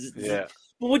 Yeah.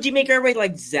 But would you make everybody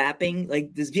like zapping?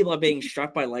 Like, these people are being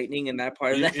struck by lightning in that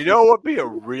part of that? You know what would be a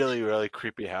really, really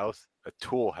creepy house? A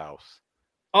Tool house.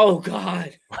 Oh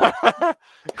God.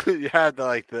 You had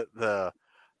the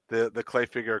the clay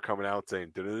figure coming out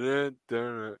saying.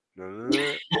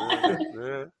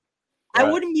 I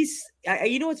wouldn't be.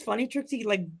 You know what's funny, Trixie?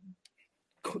 Like,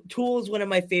 Tool is one of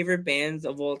my favorite bands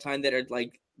of all time. That are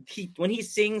like, when he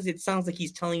sings, it sounds like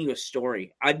he's telling you a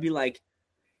story. I'd be like,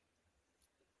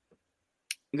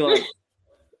 going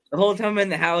the whole time I'm in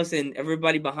the house, and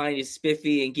everybody behind is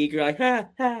Spiffy and Geek are like, ha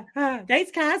ha ha, nice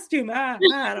costume, ha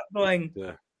ha. And I'm going,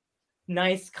 yeah.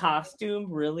 Nice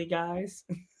costume, really, guys?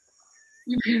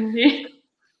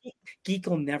 Geek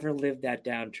will never live that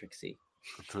down, Trixie.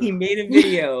 He made a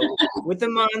video with a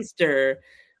monster.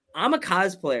 I'm a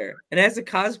cosplayer, and as a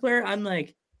cosplayer, I'm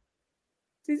like,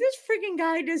 did this freaking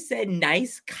guy just said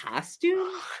nice costume?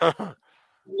 I'm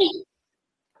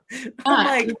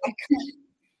like,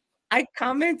 I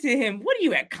comment to him, what are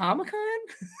you at Comic-Con?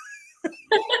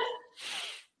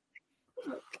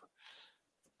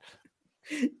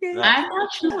 I've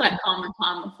actually at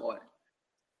Comic-Con before.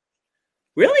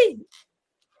 Really?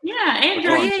 Yeah,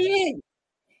 Andrew.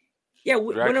 Yeah,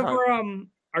 one of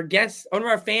our guests, one of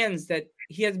our fans that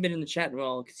he hasn't been in the chat in a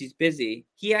while because he's busy.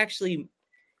 He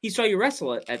saw you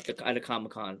wrestle at a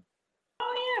Comic-Con.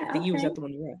 Oh yeah, I think he was at the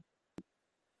one you were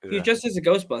at. He was just as a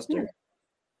Ghostbuster.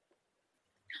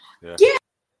 Yeah. Yes,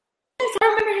 I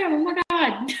remember him. Oh my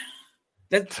god.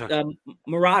 That's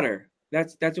Marauder.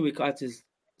 That's what we call his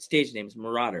stage name is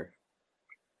Marauder.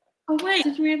 Oh wait,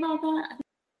 did you read about that?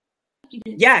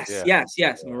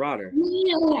 Yes, Marauder.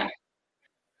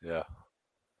 Yeah.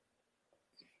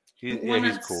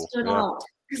 He's cool.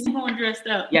 Someone dressed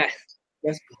up. Yes.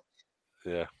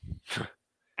 Yeah.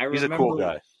 He's a cool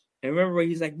guy. I remember when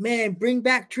he's like, man, bring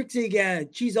back Trixie again.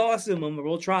 She's awesome.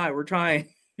 We'll try. We're trying.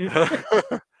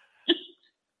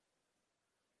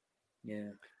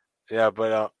 Yeah. Yeah,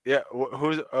 but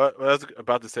what I was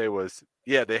about to say was,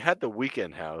 they had the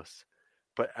Weekend House,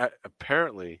 but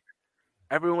apparently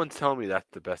everyone's telling me that's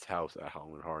the best house at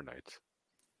Halloween Horror Nights.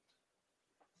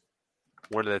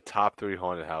 One of the top 3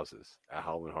 haunted houses at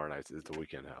Halloween Horror Nights is the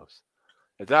Weekend House.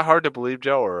 Is that hard to believe,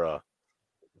 Joe? Or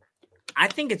I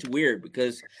think it's weird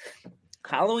because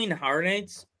Halloween Horror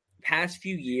Nights past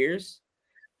few years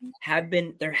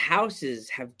their houses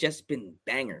have just been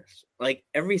bangers. Like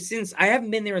I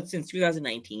haven't been there since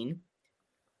 2019,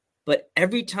 but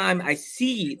every time I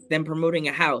see them promoting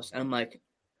a house, I'm like,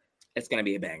 it's gonna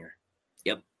be a banger.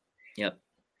 Yep.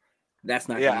 That's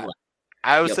not gonna work.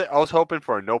 I was hoping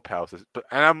for a Nope house, and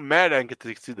I'm mad I didn't get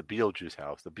to see the Beetlejuice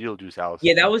house. The Beetlejuice house.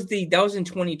 Yeah, that was in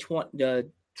 2020. So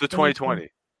 2020.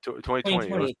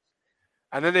 2020.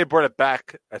 And then they brought it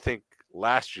back, I think,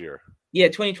 last year. Yeah,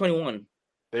 2021.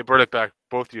 They brought it back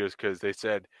both years because they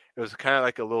said it was kind of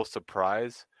like a little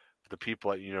surprise for the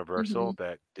people at Universal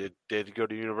that did go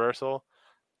to Universal,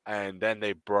 and then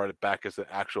they brought it back as an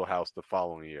actual house the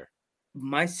following year.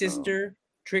 My sister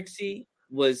Trixie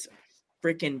was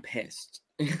freaking pissed.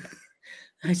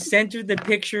 I sent her the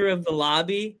picture of the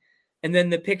lobby, and then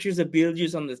the pictures of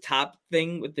Beetlejuice on the top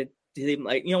thing with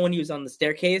when he was on the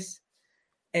staircase,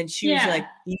 and she was like,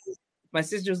 my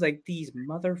sister was like, these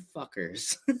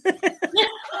motherfuckers.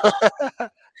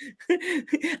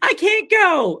 I can't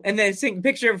go. And then a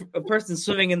picture of a person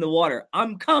swimming in the water.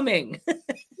 I'm coming.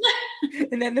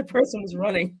 And then the person was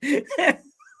running.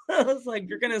 I was like,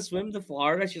 you're going to swim to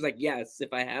Florida? She's like, yes,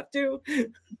 if I have to.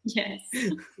 Yes.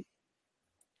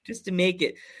 Just to make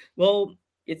it. Well,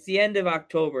 it's the end of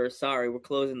October. Sorry, we're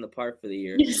closing the park for the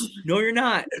year. No, you're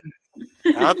not.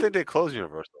 I don't think they close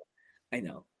Universal. I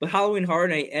know. But Halloween Horror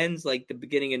Night ends like the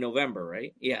beginning of November,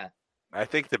 right? Yeah. I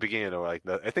think the beginning of I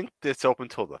think it's open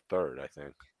till the 3rd, I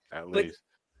think, at least.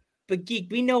 But Geek,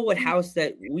 we know what house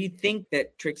that we think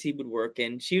that Trixie would work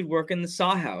in. She would work in the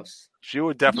Saw house. She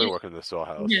would definitely work in the Saw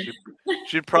house.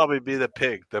 She'd probably be the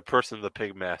person in the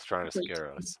pig mask trying to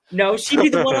scare us. No, she'd be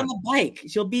the one on the bike.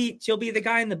 She'll be the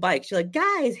guy on the bike. She's like,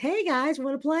 hey guys,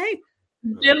 want to play?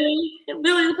 Billy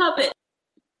the puppet.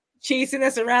 Chasing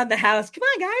us around the house. Come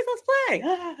on, guys, let's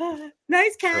play.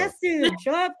 Nice costume.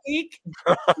 Show up, Geek.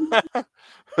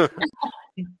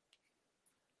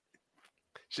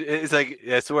 It's like,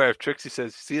 I swear, if Trixie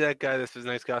says, see that guy that's his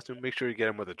nice costume, make sure you get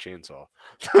him with a chainsaw.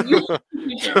 See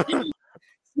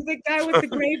the guy with the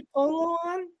gray polo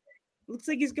on? Looks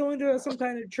like he's going to some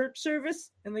kind of church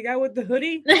service. And the guy with the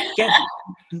hoodie? Get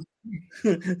him.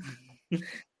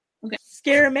 Okay.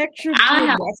 Scare him extra. I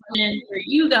have a question for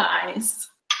you guys.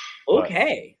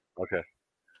 Okay.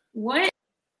 What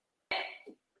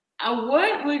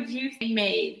would you think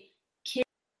made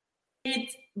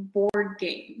kids board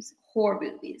games horror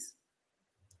movies?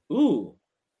 Ooh.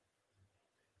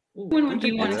 When would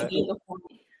you want to see the horror?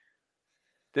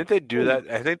 Didn't they do that?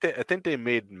 I think they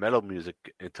made metal music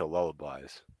into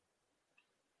lullabies.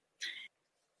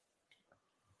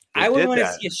 I would did want to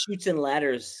that. see a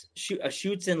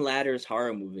Shoots and Ladders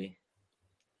horror movie.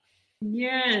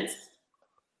 Yes.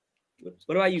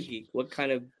 What about you, Geek? What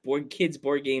kind of board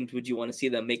games would you want to see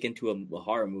them make into a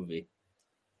horror movie?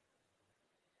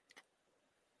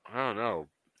 I don't know.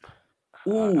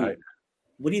 Ooh,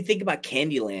 what do you think about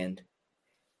Candyland?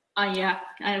 Oh yeah,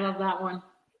 I love that one.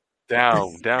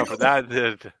 Down for that.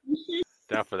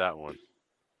 Down for that one.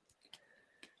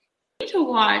 To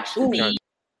watch the Winnie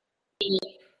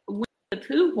the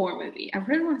Pooh horror movie. I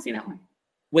really want to see that one.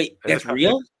 Wait, that's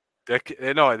real?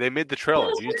 No, they made the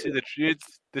trailer. You see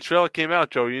the trailer came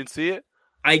out, Joe. You didn't see it?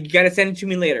 I gotta send it to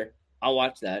me later. I'll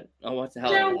watch that. I'll watch the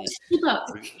hell out of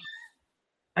that.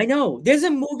 I know. There's a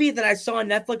movie that I saw on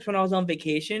Netflix when I was on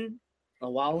vacation a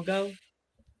while ago.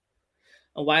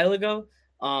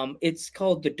 It's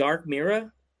called The Dark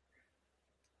Mirror.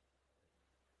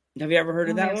 Have you ever heard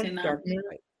of that one? Dark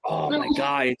Mirror. Oh my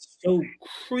god, it's so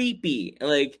creepy.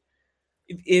 Like,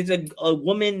 it's a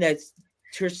woman that's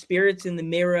her spirit's in the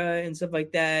mirror and stuff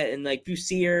like that, and like if you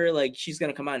see her, like she's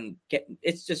gonna come out and get.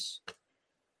 It's just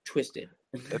twisted.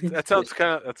 That sounds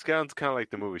kind of like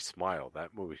the movie Smile. That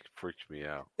movie freaked me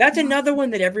out. That's another one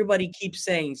that everybody keeps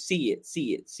saying, "See it,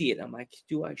 see it, see it." I'm like,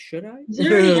 should I? Is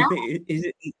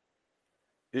it?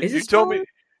 You told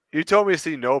me to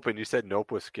see Nope, and you said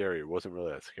Nope was scary. It wasn't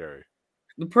really that scary.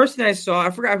 The person I saw, I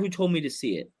forgot who told me to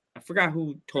see it. I forgot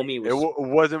who told me it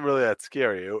wasn't really that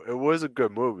scary. It was a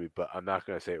good movie, but I'm not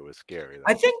going to say it was scary. Though.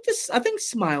 I think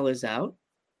Smile is out.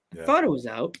 Yeah. I thought it was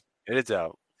out. It is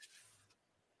out.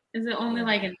 Is it only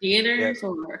like in theaters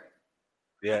or?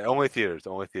 Yeah, only theaters.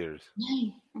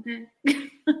 Yay. Okay.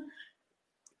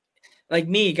 Like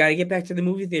me, gotta get back to the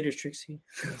movie theaters, Trixie.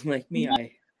 Like me,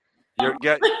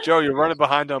 Joe, you're running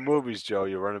behind on movies, Joe.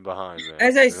 You're running behind, man.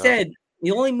 As I said,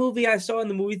 the only movie I saw in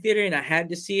the movie theater and I had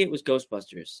to see it was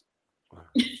Ghostbusters.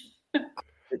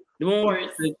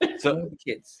 So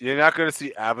kids. You're not going to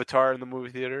see Avatar in the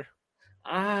movie theater?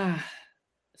 I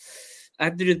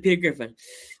have to do the Peter Griffin.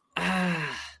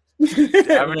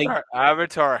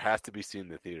 Avatar has to be seen in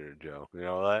the theater, Joe. You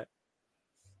know that?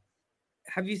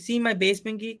 Have you seen my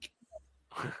Basement Geek?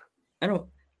 I don't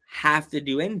have to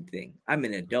do anything. I'm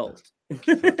an adult.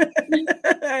 I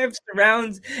have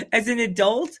surrounds. As an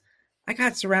adult, I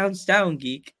got surrounds down,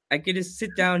 Geek. I could just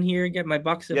sit down here and get my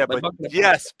bucks.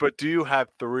 But do you have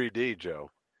 3D, Joe?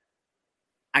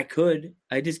 I could.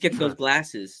 I just get those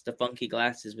glasses, the funky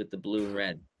glasses with the blue and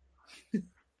red.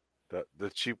 The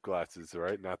cheap glasses,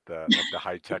 right? Not the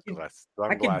high tech glasses.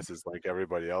 Sunglasses like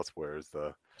everybody else wears.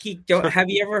 Geek, have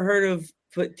you ever heard of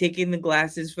taking the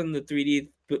glasses from the 3D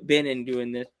bin and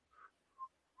doing this?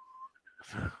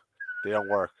 They don't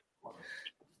work.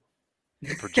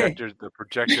 The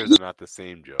projectors are not the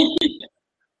same, Joe.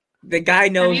 The guy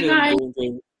knows.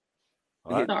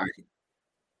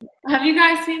 Have you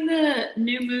guys seen the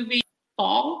new movie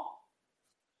Fall?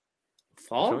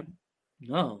 Fall?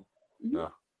 No.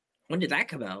 When did that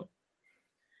come out?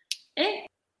 It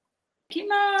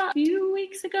came out a few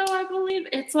weeks ago, I believe.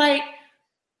 It's like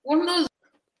one of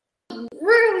those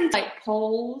really like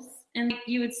poles, and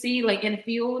you would see like in a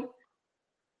field.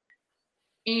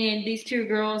 And these two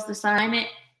girls decide it,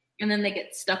 and then they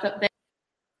get stuck up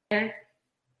there.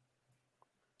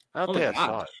 I don't think I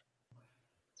saw it.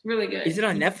 It's really good. Is it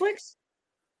on Netflix?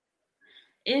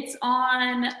 It's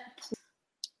on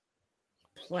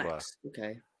Plex.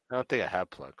 Okay. I don't think I have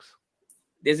Plex.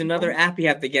 There's another app you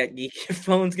have to get. Your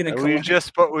phone's gonna. We just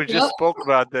spoke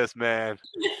about this, man.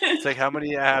 It's like, how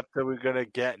many apps are we gonna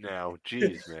get now?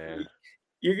 Jeez, man.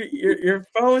 Your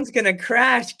phone's gonna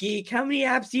crash, Geek. How many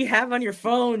apps do you have on your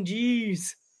phone?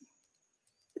 Jeez.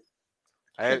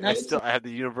 I have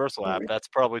the Universal app. That's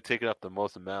probably taking up the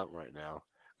most amount right now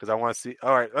because I want to see.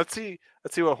 All right, let's see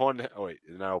what Honda. Oh wait,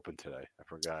 it's not open today. I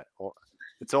forgot.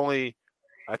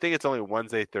 I think it's only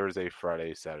Wednesday, Thursday,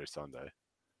 Friday, Saturday, Sunday.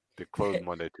 They close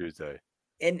Monday, Tuesday.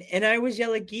 And I was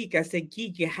yelling at Geek. I said,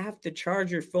 Geek, you have to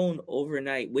charge your phone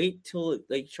overnight. Wait till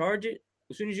charge it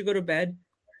as soon as you go to bed.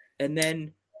 And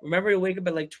then remember to wake up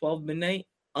at 12 midnight,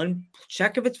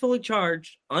 check if it's fully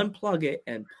charged, unplug it,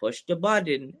 and push the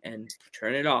button and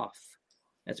turn it off.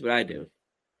 That's what I do.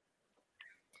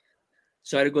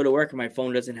 So I had to go to work and my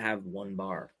phone doesn't have 1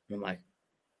 bar. And I'm like,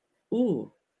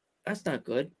 ooh, that's not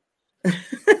good.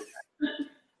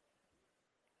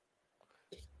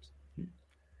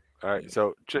 All right,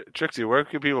 so Trixie, where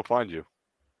can people find you?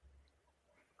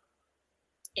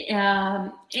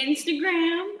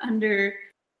 Instagram under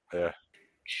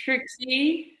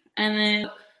Trixie, and then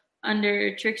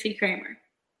under Trixie Kramer.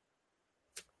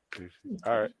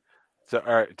 All right.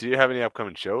 So, do you have any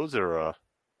upcoming shows or?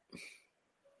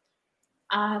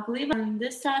 I believe on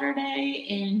this Saturday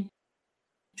in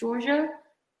Georgia.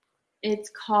 It's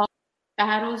called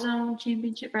Battle Zone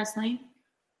Championship Wrestling.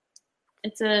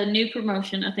 It's a new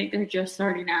promotion. I think they're just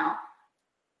starting out.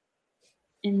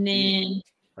 And then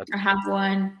I have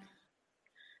one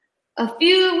a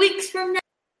few weeks from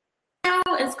now.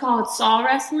 It's called Saw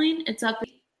Wrestling. It's up.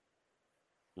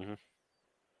 Mm-hmm.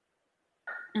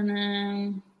 And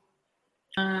then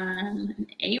an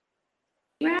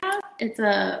A-Rap. It's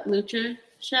a lucha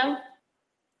show.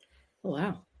 Oh,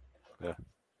 wow. Yeah.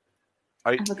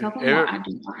 I have a couple more I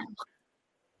do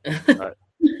not.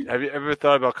 Have you ever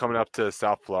thought about coming up to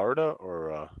South Florida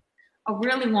or? I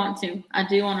really want to. I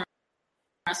do want to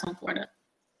wrestle in Florida.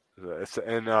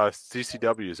 And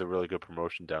CCW is a really good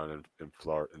promotion down in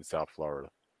Florida, in South Florida.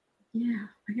 Yeah,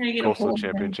 I gotta get Coastal a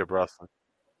Championship Wrestling.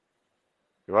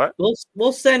 What?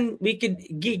 We'll send. We could.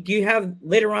 You have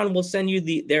later on. We'll send you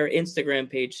their Instagram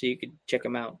page so you could check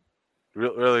them out.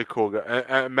 Really cool guy.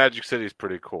 And Magic City is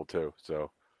pretty cool too.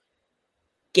 So.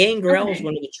 Gangrel is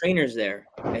one of the trainers there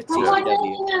at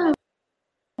CCW.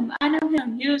 I know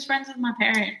him. He was friends with my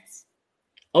parents.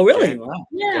 Oh, really? Wow.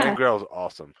 Yeah. Gangrel's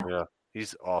awesome. Yeah.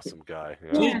 He's an awesome guy.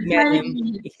 Yeah.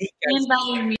 He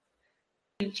invited me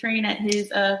to train at his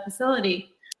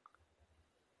facility.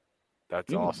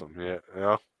 That's awesome. Yeah.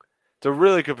 Yeah. It's a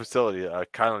really good facility.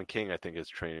 Kylan King, I think, is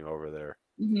training over there.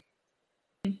 Mm-hmm.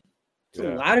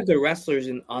 There's a lot of good wrestlers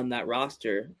on that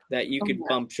roster that you could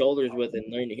bump shoulders with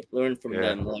and learn from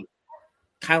them. Like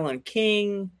Kylan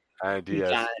King,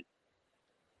 Diaz.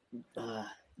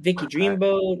 Vicky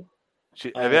Dreamboat.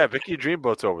 Vicky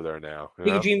Dreamboat's over there now.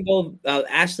 Vicky Dreamboat,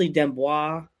 Ashley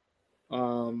Dembois,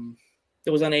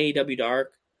 that was on AEW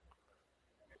Dark.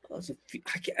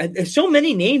 There's so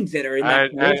many names that are in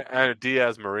that. Anna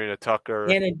Diaz, Marina Tucker.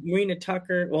 Marina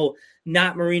Tucker. Well,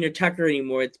 not Marina Tucker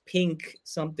anymore. It's Pink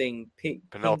something.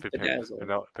 Penelope Pink.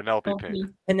 Penelope Pink.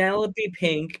 Penelope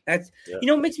Pink. That's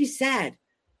it makes me sad.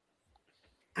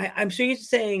 I'm so used to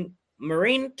saying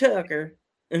Marina Tucker,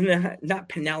 not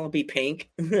Penelope Pink.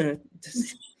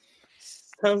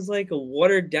 Sounds like a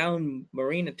watered down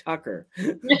Marina Tucker.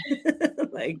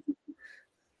 Like.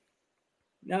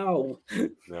 No.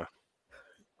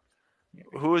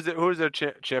 Who is it? Who is their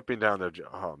champion down there?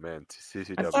 Oh man,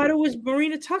 CCW. I thought it was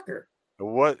Marina Tucker.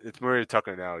 What? It's Marina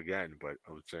Tucker now again, but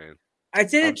I'm saying. I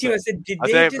said it to you. I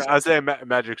said, I say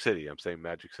Magic City. I'm saying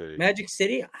Magic City. Magic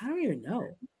City? I don't even know.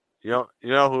 You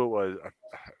know who it was?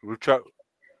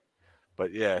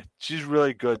 But yeah, she's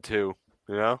really good too.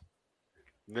 You know.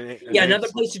 Yeah, another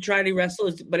place to try to wrestle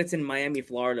is, but it's in Miami,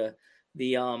 Florida.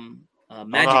 The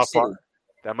Magic City.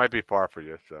 That might be far for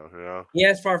you, so you know.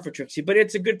 Yeah, it's far for Trixie, but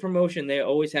it's a good promotion. They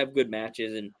always have good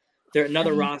matches, and they're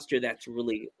another roster that's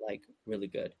really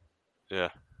good. Yeah.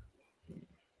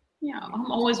 Yeah,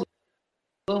 I'm always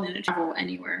willing to travel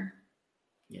anywhere.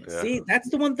 Yeah. See, that's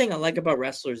the one thing I like about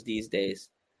wrestlers these days.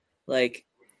 Like,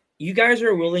 you guys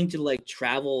are willing to like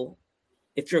travel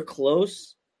if you're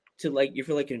close to like if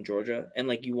you're like in Georgia and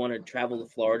like you want to travel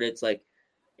to Florida. It's like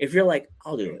if you're like,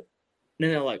 I'll do it. And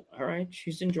then they're like, all right,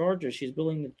 she's in Georgia. She's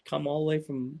willing to come all the way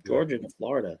from Georgia to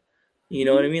Florida. You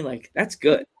know what I mean? Like, that's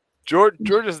good.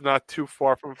 Georgia's not too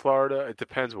far from Florida. It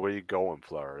depends where you go in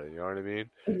Florida. You know what I mean?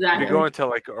 Exactly. If you're going to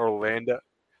like Orlando,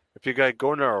 if you got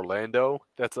going to Orlando,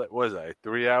 that's like, what is that,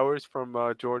 3 hours from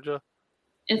Georgia?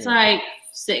 It's like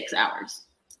 6 hours.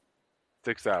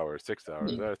 6 hours. 6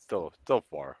 hours. Mm-hmm. That's still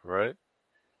far, right?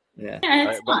 Yeah.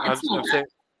 Yeah, it's not. I'm saying,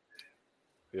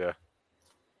 yeah.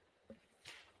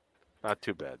 Not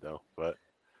too bad though, but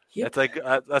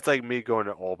that's like me going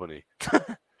to Albany.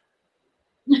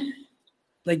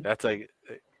 Like that's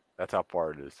how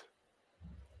far it is.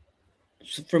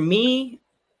 So for me,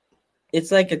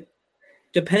 it's like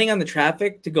depending on the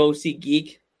traffic to go see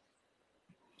Geek.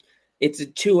 It's a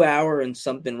 2 hour and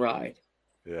something ride.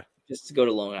 Yeah, just to go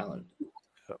to Long Island.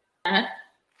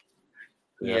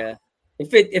 Yeah.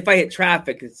 If I hit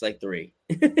traffic, it's like 3.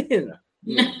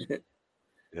 Yeah.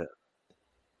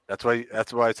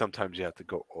 That's why sometimes you have to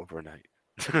go overnight.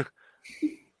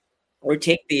 Or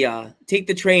take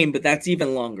the train, but that's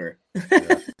even longer.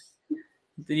 Yeah.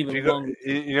 Longer.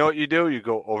 You know what you do? You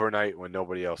go overnight when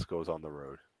nobody else goes on the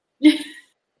road.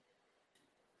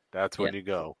 That's when you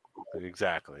go.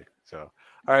 Exactly. So,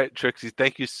 all right, Trixie,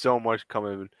 thank you so much for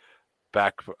coming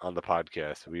back on the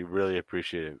podcast. We really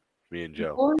appreciate it, me and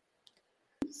Joe.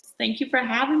 Thank you for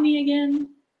having me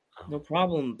again. No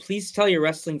problem. Please tell your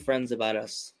wrestling friends about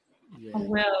us. I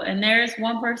will. And there's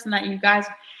one person that you guys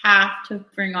have to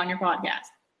bring on your podcast.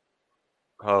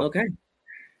 Oh. Okay.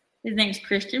 His name's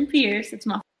Christian Pierce. It's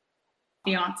my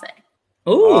fiance.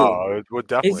 Oh, it would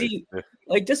definitely. Is he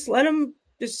like just let him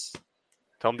just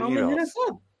Tell him to Hit email us us.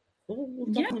 up. We'll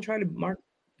definitely try to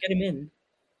get him in.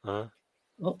 Huh?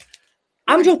 Well,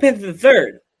 I'm Joe Panther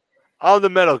III. I'm the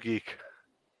Metal Geek.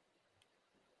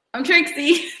 I'm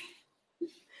Trixie.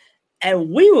 And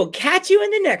we will catch you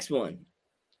in the next one.